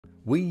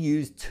We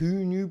use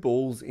 2 new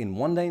balls in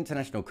one-day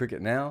international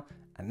cricket now,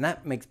 and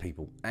that makes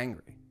people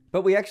angry.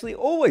 But we actually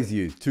always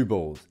use 2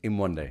 balls in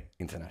one-day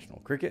international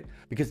cricket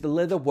because the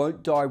leather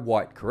won't dye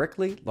white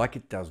correctly like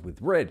it does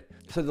with red.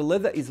 So the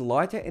leather is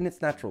lighter in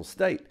its natural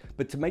state,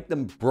 but to make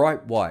them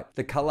bright white,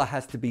 the color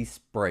has to be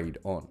sprayed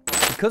on.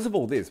 Because of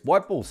all this,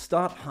 white balls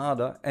start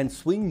harder and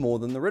swing more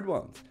than the red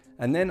ones.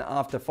 And then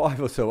after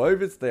 5 or so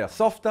overs, they are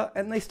softer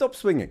and they stop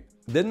swinging.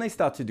 Then they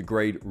start to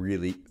degrade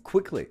really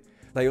quickly.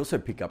 They also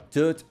pick up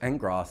dirt and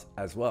grass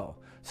as well.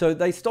 So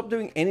they stop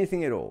doing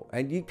anything at all,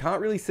 and you can't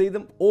really see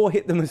them or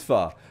hit them as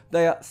far.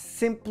 They are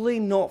simply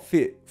not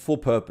fit for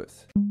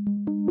purpose.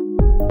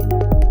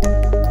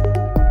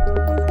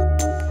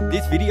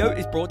 This video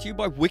is brought to you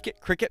by Wicket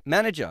Cricket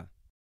Manager.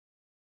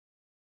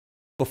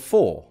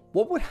 Before,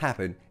 what would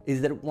happen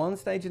is that at one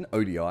stage in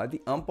ODI,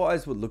 the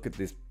umpires would look at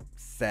this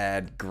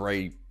sad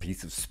grey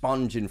piece of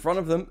sponge in front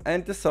of them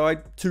and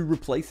decide to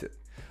replace it.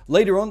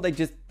 Later on, they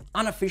just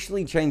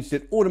unofficially changed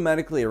it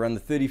automatically around the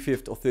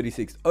 35th or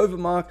 36th over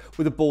mark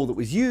with a ball that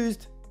was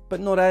used, but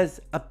not as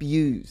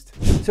abused.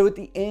 So at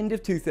the end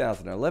of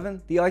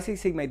 2011, the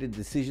ICC made a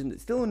decision that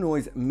still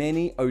annoys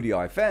many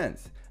ODI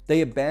fans.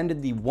 They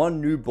abandoned the 1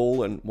 new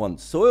ball and 1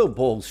 soil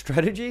ball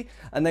strategy,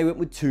 and they went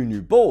with 2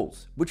 new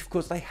balls, which of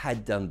course they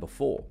had done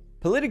before.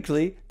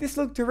 Politically, this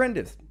looked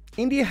horrendous.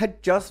 India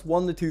had just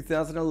won the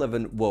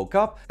 2011 World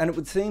Cup, and it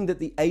would seem that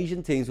the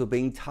Asian teams were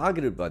being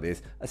targeted by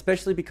this,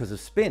 especially because of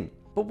spin.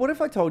 But what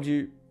if I told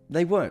you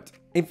they weren't?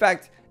 In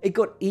fact, it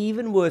got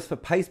even worse for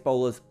pace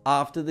bowlers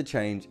after the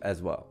change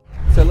as well.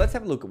 So let's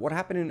have a look at what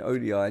happened in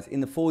ODIs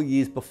in the 4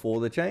 years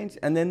before the change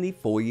and then the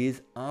 4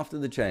 years after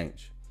the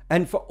change.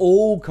 And for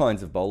all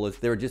kinds of bowlers,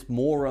 there are just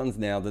more runs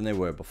now than there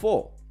were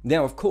before.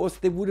 Now, of course,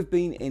 there would have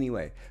been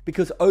anyway,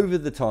 because over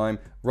the time,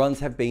 runs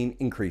have been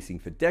increasing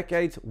for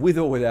decades with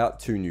or without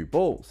 2 new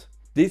balls.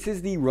 This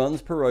is the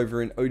runs per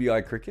over in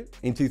ODI cricket.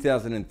 In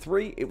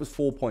 2003, it was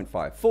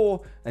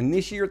 4.54, and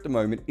this year at the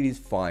moment, it is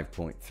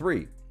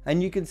 5.3.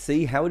 And you can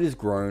see how it has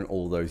grown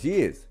all those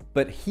years.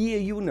 But here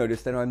you will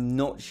notice that I'm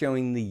not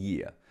showing the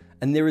year.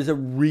 And there is a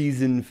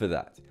reason for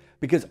that.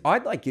 Because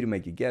I'd like you to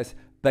make a guess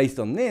based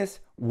on this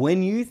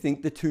when you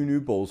think the 2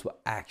 new balls were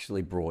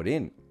actually brought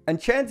in. And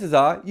chances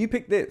are you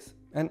picked this.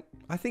 And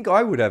I think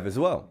I would have as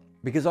well.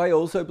 Because I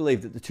also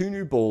believe that the 2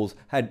 new balls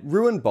had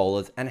ruined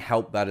bowlers and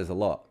helped batters a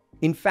lot.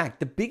 In fact,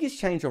 the biggest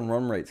change on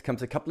run rates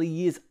comes a couple of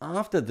years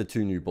after the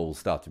 2 new balls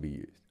start to be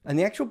used. And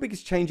the actual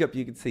biggest change up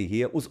you can see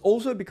here was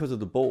also because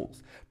of the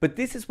balls. But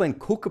this is when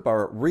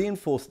Kookaburra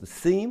reinforced the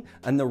seam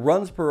and the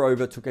runs per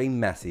over took a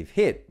massive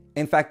hit.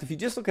 In fact, if you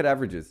just look at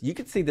averages, you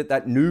can see that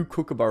that new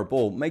Kookaburra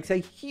ball makes a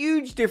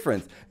huge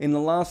difference in the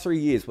last 3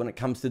 years when it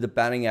comes to the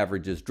batting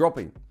averages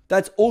dropping.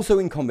 That's also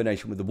in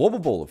combination with the wobble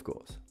ball, of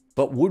course.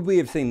 But would we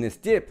have seen this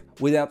dip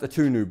without the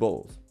 2 new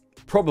balls?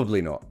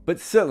 Probably not, but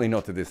certainly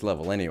not to this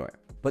level anyway.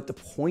 But the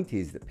point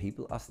is that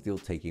people are still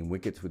taking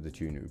wickets with the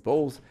 2 new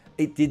balls.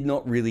 It did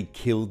not really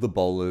kill the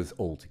bowlers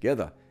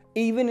altogether.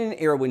 Even in an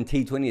era when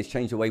T20 has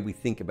changed the way we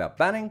think about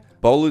batting,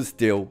 bowlers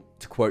still,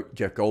 to quote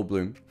Jeff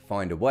Goldblum,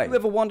 find a way. You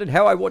ever wondered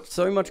how I watch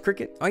so much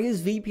cricket? I use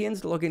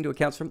VPNs to log into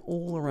accounts from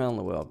all around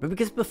the world. But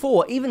because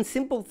before, even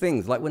simple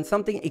things like when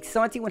something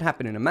exciting would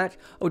happen in a match,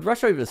 I would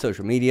rush over to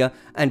social media,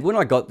 and when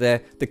I got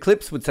there, the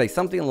clips would say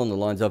something along the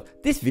lines of,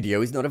 "This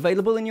video is not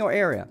available in your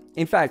area."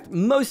 In fact,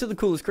 most of the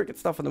coolest cricket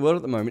stuff in the world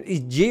at the moment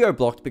is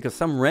geo-blocked because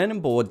some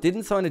random board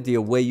didn't sign a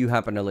deal where you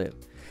happen to live.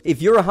 If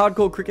you're a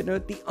hardcore cricket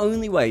nerd, the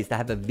only way is to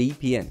have a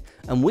VPN,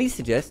 and we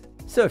suggest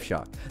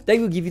Surfshark. They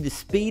will give you the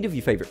speed of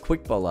your favorite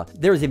quick bowler.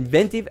 They're as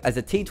inventive as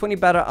a T20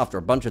 batter after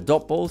a bunch of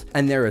dot balls,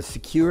 and they're as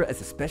secure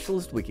as a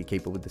specialist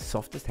wicketkeeper with the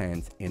softest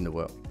hands in the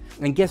world.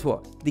 And guess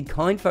what? The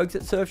kind folks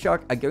at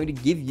Surfshark are going to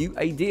give you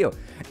a deal.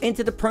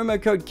 Enter the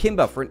promo code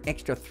Kimber for an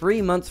extra 3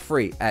 months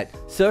free at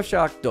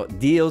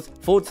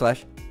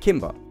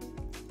surfshark.deals/Kimber.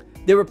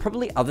 There are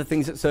probably other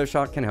things that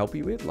Surfshark can help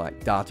you with,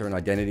 like data and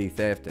identity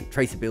theft and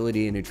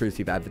traceability and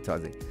intrusive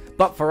advertising.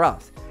 But for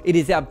us, it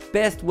is our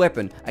best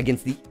weapon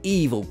against the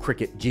evil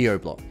cricket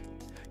geo-block.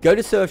 Go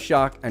to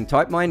Surfshark and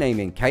type my name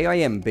in,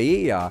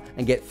 Kimber,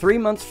 and get 3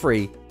 months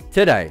free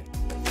today.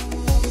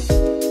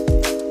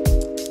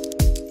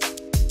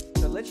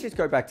 So let's just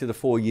go back to the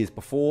 4 years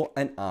before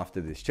and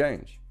after this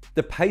change.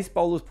 The pace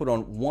bowlers put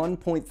on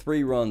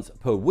 1.3 runs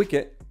per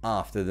wicket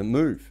after the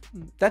move.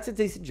 That's a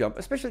decent jump,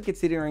 especially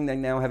considering they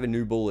now have a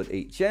new ball at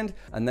each end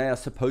and they are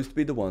supposed to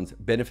be the ones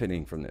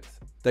benefiting from this.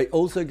 They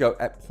also go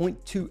at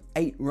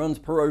 0.28 runs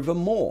per over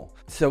more.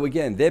 So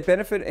again, their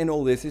benefit in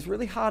all this is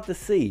really hard to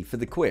see for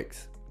the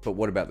quicks. But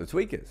what about the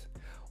tweakers?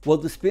 Well,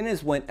 the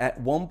spinners went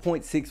at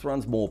 1.6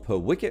 runs more per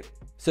wicket.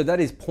 So that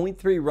is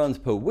 0.3 runs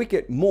per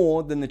wicket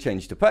more than the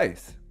change to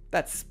pace.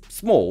 That's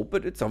small,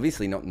 but it's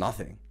obviously not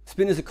nothing.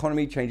 Spinners'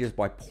 economy changes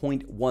by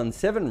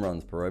 0.17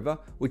 runs per over,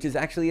 which is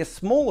actually a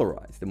smaller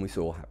rise than we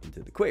saw happen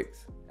to the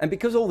quicks. And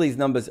because all these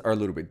numbers are a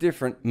little bit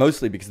different,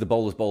 mostly because the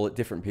bowlers bowl at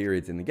different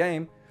periods in the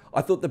game,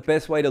 I thought the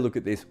best way to look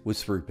at this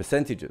was through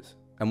percentages.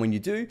 And when you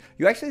do,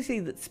 you actually see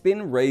that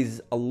spin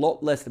raises a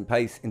lot less than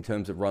pace in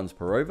terms of runs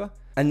per over,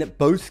 and that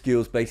both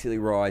skills basically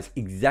rise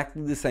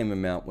exactly the same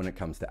amount when it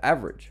comes to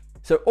average.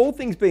 So all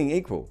things being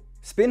equal,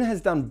 spin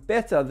has done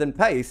better than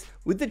pace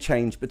with the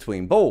change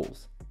between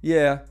balls.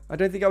 Yeah, I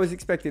don't think I was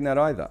expecting that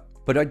either.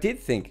 But I did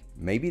think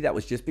maybe that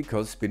was just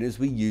because spinners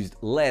were used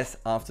less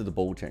after the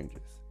ball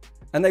changes.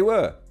 And they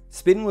were.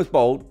 Spin was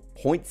bowled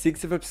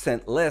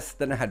 0.6% less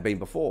than it had been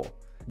before.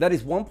 That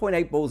is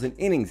 1.8 balls in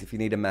innings if you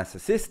need a mass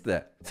assist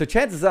there. So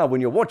chances are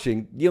when you're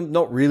watching, you're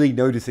not really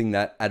noticing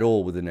that at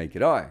all with the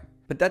naked eye.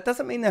 But that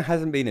doesn't mean there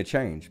hasn't been a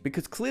change,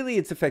 because clearly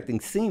it's affecting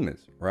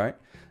seamers, right?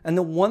 And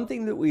the one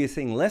thing that we are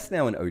seeing less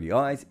now in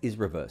ODIs is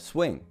reverse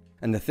swing.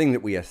 And the thing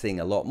that we are seeing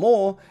a lot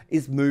more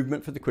is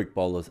movement for the quick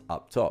bowlers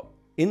up top.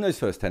 In those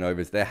first 10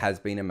 overs, there has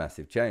been a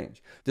massive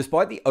change.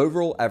 Despite the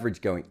overall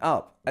average going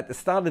up, at the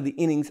start of the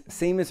innings,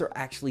 seamers are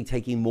actually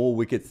taking more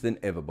wickets than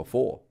ever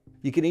before.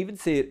 You can even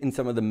see it in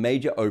some of the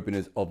major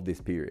openers of this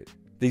period.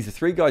 These are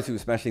 3 guys who were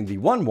smashing the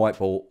 1 white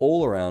ball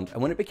all around,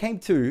 and when it became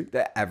 2,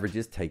 their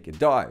averages take a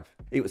dive.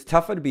 It was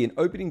tougher to be an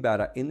opening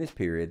batter in this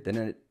period than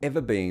it had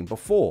ever been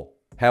before.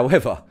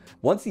 However,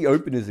 once the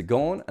openers are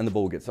gone and the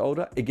ball gets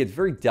older, it gets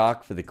very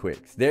dark for the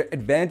quicks. Their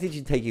advantage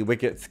in taking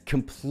wickets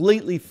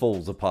completely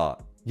falls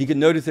apart. You can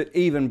notice it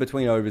even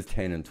between overs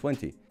 10 and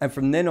 20. And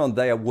from then on,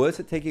 they are worse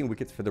at taking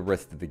wickets for the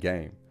rest of the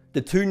game.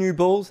 The 2 new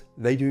balls,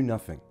 they do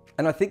nothing.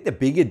 And I think the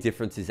bigger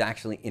difference is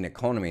actually in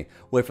economy,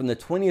 where from the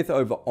 20th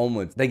over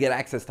onwards, they get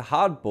access to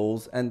hard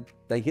balls and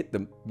they hit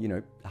them,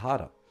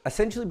 harder.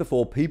 Essentially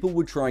before, people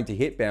were trying to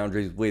hit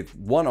boundaries with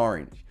 1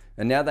 orange,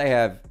 and now they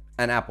have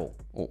an apple,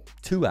 or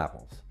 2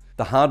 apples.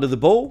 The harder the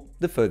ball,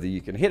 the further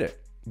you can hit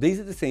it. These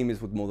are the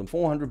seamers with more than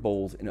 400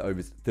 balls in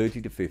overs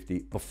 30 to 50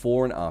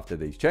 before and after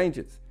these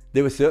changes.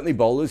 There were certainly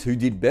bowlers who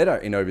did better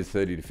in overs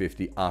 30 to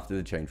 50 after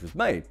the change was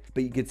made,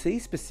 but you could see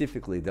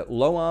specifically that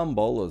low arm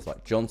bowlers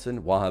like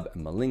Johnson, Wahab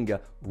and Malinga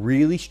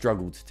really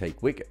struggled to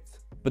take wickets.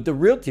 But the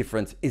real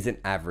difference isn't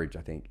average,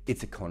 I think,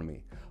 it's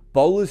economy.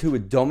 Bowlers who were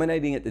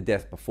dominating at the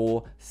death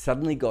before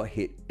suddenly got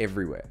hit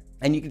everywhere.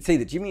 And you can see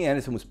that Jimmy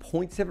Anderson was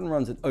 0.7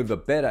 runs and over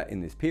better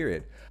in this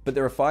period, but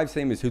there are 5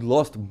 seamers who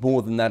lost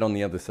more than that on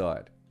the other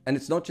side. And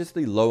it's not just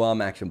the low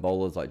arm action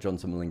bowlers like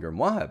Johnson, Malinga and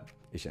Wahab.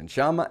 Ishan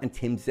Sharma and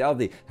Tim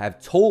Southey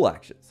have tall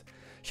actions.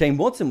 Shane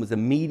Watson was a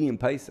medium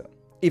pacer.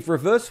 If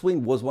reverse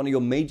swing was one of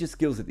your major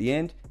skills at the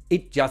end,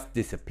 it just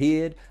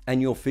disappeared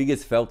and your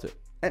figures felt it.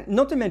 And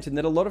not to mention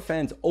that a lot of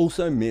fans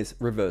also miss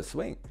reverse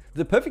swing.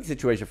 The perfect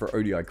situation for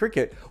ODI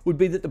cricket would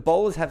be that the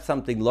bowlers have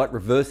something like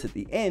reverse at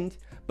the end,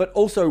 but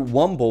also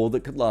 1 ball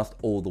that could last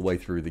all the way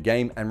through the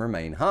game and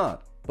remain hard.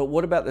 But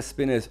what about the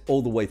spinners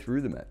all the way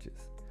through the matches?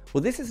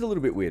 Well, this is a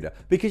little bit weirder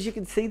because you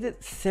can see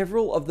that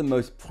several of the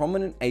most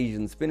prominent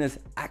Asian spinners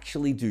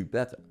actually do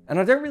better. And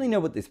I don't really know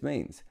what this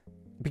means,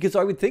 because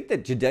I would think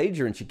that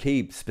Jadeja and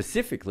Shakib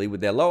specifically with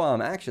their low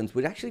arm actions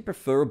would actually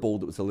prefer a ball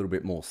that was a little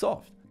bit more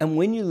soft. And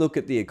when you look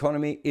at the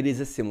economy, it is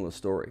a similar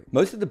story.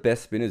 Most of the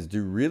best spinners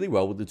do really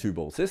well with the 2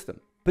 ball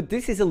system. But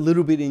this is a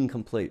little bit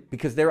incomplete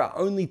because there are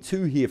only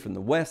 2 here from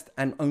the West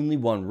and only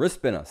 1 wrist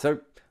spinner.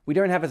 So we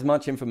don't have as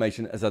much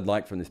information as I'd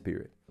like from this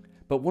period.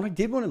 But what I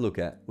did want to look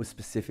at was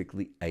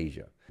specifically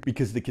Asia,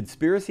 because the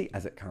conspiracy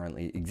as it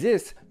currently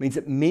exists means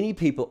that many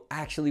people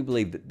actually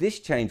believe that this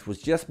change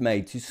was just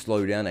made to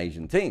slow down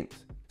Asian teams.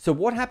 So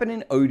what happened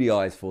in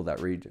ODIs for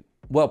that region?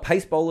 Well,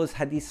 pace bowlers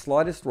had the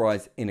slightest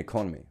rise in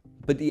economy,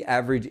 but the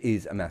average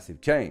is a massive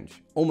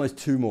change, almost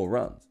 2 more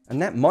runs.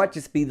 And that might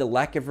just be the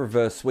lack of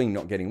reverse swing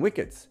not getting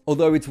wickets,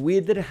 although it's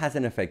weird that it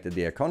hasn't affected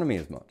the economy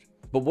as much.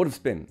 But what of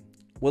spin?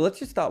 Well, let's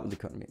just start with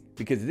economy,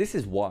 because this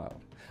is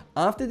wild.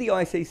 After the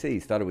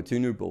ICC started with 2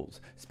 new balls,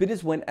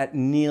 spinners went at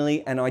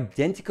nearly an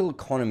identical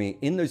economy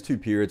in those 2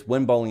 periods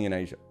when bowling in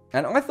Asia.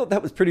 And I thought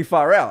that was pretty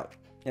far out.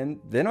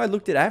 And then I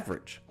looked at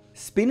average.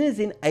 Spinners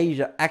in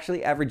Asia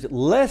actually averaged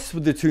less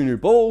with the 2 new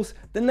balls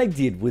than they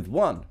did with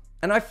 1.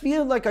 And I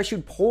feel like I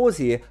should pause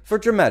here for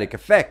dramatic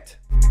effect.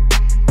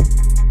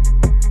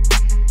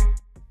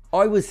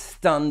 I was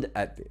stunned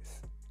at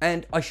this,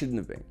 and I shouldn't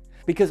have been,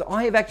 because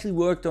I have actually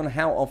worked on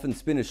how often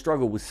spinners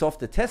struggle with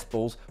softer test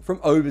balls from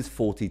overs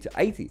 40 to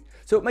 80.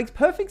 So it makes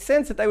perfect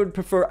sense that they would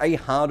prefer a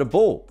harder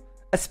ball,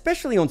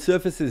 especially on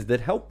surfaces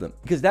that help them,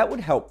 because that would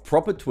help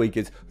proper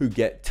tweakers who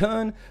get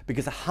turn,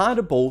 because a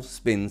harder ball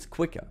spins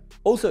quicker.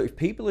 Also, if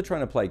people are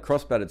trying to play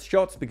cross-batted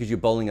shots because you're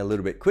bowling a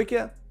little bit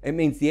quicker, it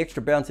means the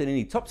extra bounce and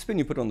any topspin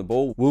you put on the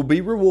ball will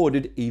be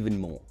rewarded even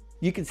more.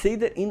 You can see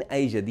that in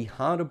Asia, the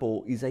harder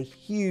ball is a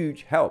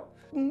huge help.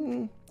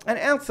 And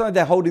outside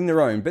they're holding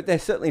their own, but they're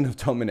certainly not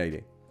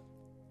dominating.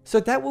 So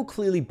that will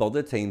clearly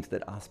bother teams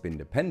that are spin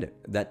dependent.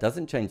 That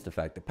doesn't change the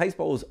fact that pace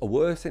bowlers are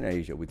worse in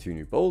Asia with 2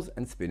 new balls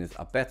and spinners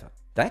are better.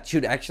 That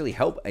should actually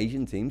help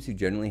Asian teams who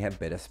generally have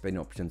better spin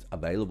options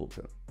available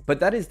to them. But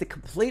that is the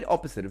complete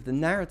opposite of the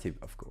narrative,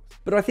 of course.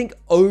 But I think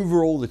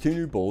overall the 2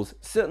 new balls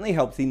certainly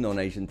helps the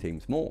non-Asian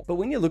teams more. But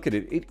when you look at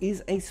it, it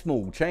is a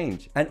small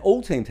change, and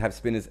all teams have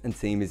spinners and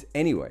seamers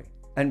anyway.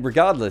 And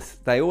regardless,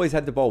 they always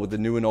had to bowl with the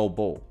new and old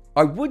ball.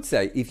 I would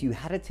say if you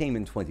had a team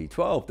in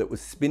 2012 that was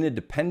spinner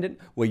dependent,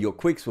 where your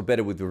quicks were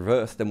better with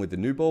reverse than with the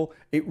new ball,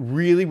 it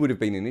really would have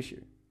been an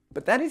issue.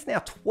 But that is now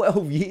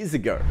 12 years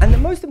ago. And the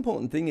most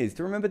important thing is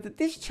to remember that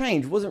this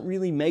change wasn't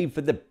really made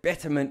for the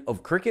betterment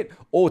of cricket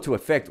or to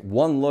affect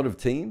one lot of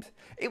teams.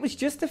 It was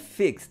just to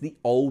fix the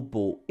old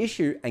ball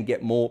issue and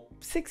get more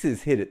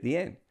sixes hit at the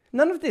end.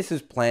 None of this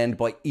is planned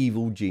by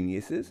evil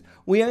geniuses.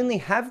 We only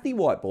have the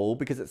white ball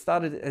because it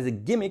started as a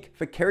gimmick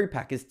for Kerry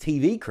Packer's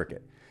TV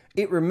cricket.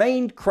 It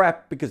remained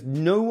crap because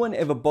no one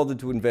ever bothered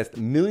to invest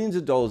millions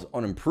of dollars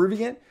on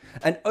improving it,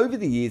 and over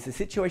the years the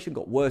situation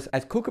got worse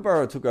as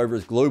Kookaburra took over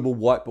as global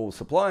white ball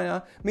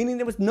supplier, meaning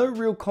there was no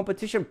real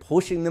competition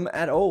pushing them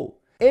at all.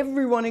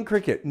 Everyone in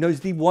cricket knows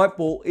the white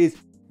ball is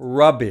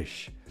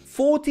rubbish.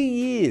 40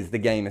 years the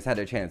game has had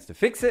a chance to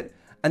fix it,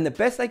 and the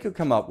best they could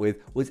come up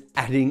with was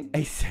adding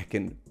a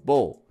second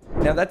ball.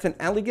 Now that's an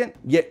elegant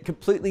yet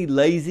completely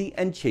lazy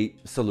and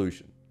cheap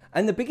solution.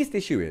 And the biggest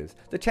issue is,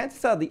 the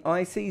chances are the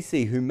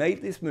ICC who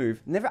made this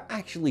move never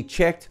actually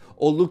checked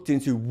or looked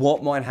into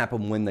what might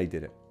happen when they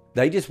did it.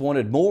 They just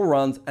wanted more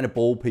runs and a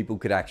ball people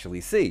could actually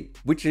see,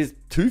 which is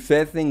two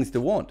fair things to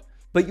want.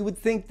 But you would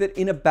think that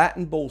in a bat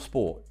and ball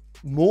sport,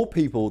 more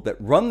people that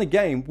run the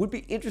game would be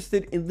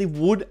interested in the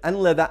wood and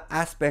leather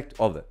aspect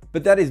of it.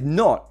 But that is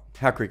not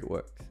how cricket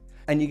works.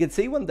 And you can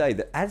see one day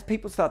that as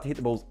people start to hit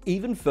the balls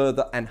even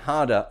further and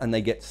harder and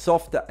they get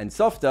softer and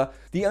softer,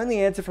 the only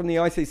answer from the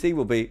ICC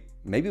will be,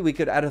 maybe we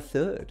could add a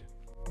third.